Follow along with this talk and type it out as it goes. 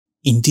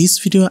In this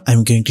video,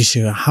 I'm going to show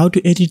you how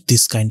to edit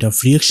this kind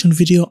of reaction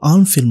video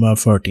on Filmora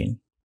 14.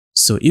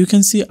 So you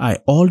can see I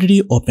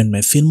already opened my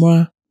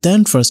Filmora.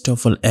 Then first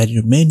of all add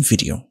your main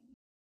video.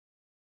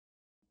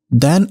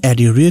 Then add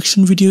your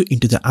reaction video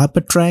into the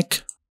upper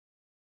track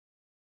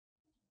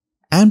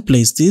and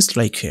place this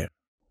like here.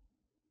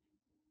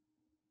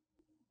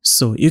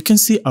 So you can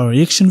see our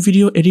reaction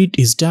video edit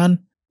is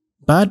done,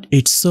 but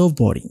it's so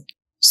boring.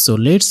 So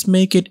let's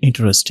make it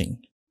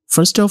interesting.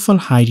 First of all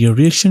hide your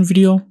reaction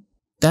video.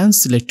 Then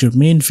select your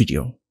main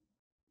video.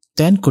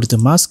 Then go to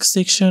the mask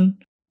section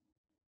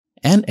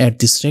and add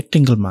this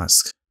rectangle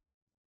mask.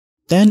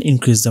 Then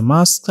increase the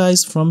mask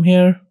size from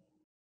here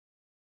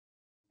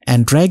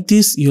and drag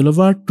this yellow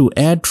bar to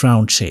add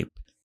round shape.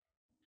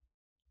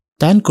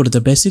 Then go to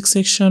the basic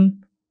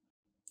section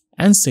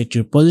and set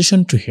your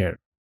position to here.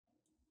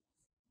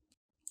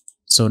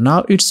 So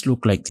now it's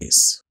look like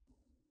this.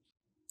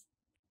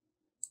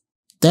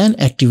 Then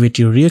activate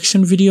your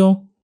reaction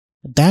video.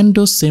 Then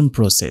do same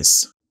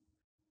process.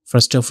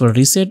 First of all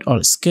reset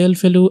all scale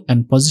value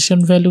and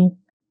position value.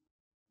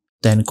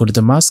 Then go to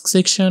the mask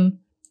section,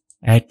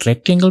 add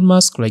rectangle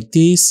mask like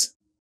this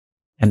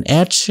and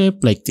add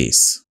shape like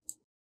this.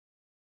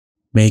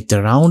 Make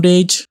the round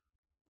edge.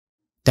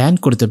 Then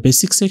go to the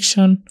basic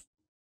section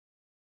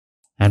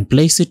and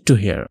place it to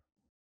here.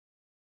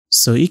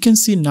 So you can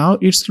see now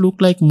it's look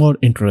like more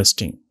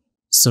interesting.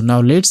 So now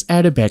let's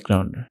add a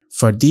background.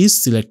 For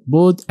this select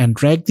both and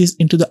drag this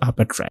into the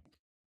upper track.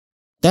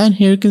 Then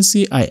here you can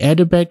see I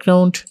add a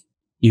background.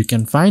 You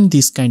can find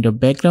this kind of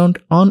background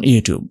on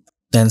YouTube.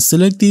 Then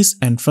select this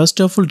and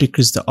first of all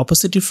decrease the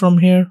opacity from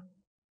here.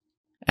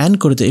 And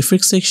go to the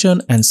effects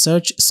section and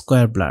search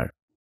square blur.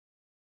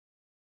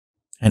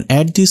 And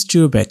add this to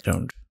your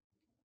background.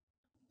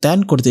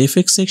 Then go to the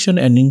effects section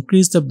and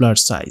increase the blur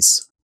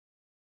size.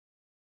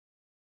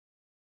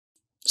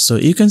 So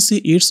you can see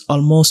it's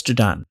almost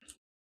done.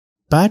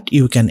 But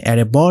you can add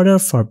a border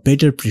for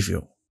better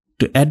preview.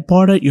 To add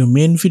border your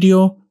main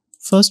video,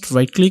 first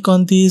right click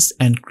on this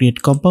and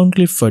create compound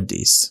clip for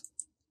this.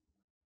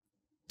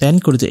 Then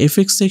go to the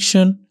effects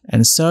section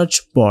and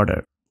search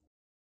border.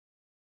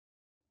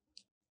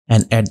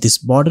 And add this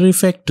border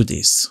effect to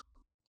this.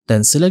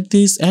 Then select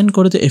this and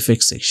go to the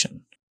effects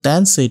section.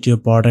 Then set your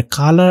border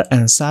color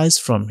and size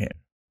from here.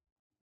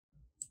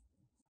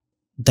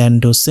 Then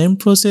do same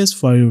process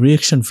for your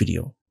reaction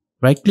video.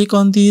 Right click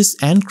on this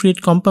and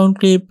create compound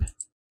clip.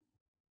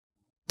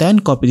 Then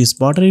copy this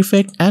border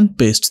effect and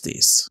paste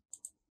this.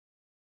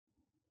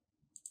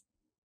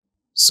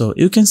 So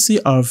you can see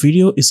our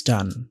video is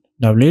done.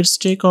 Now let's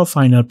check our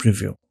final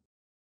preview.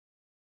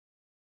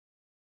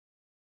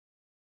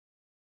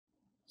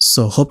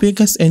 So hope you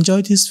guys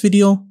enjoyed this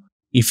video.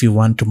 If you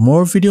want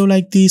more video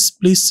like this,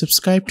 please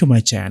subscribe to my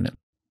channel.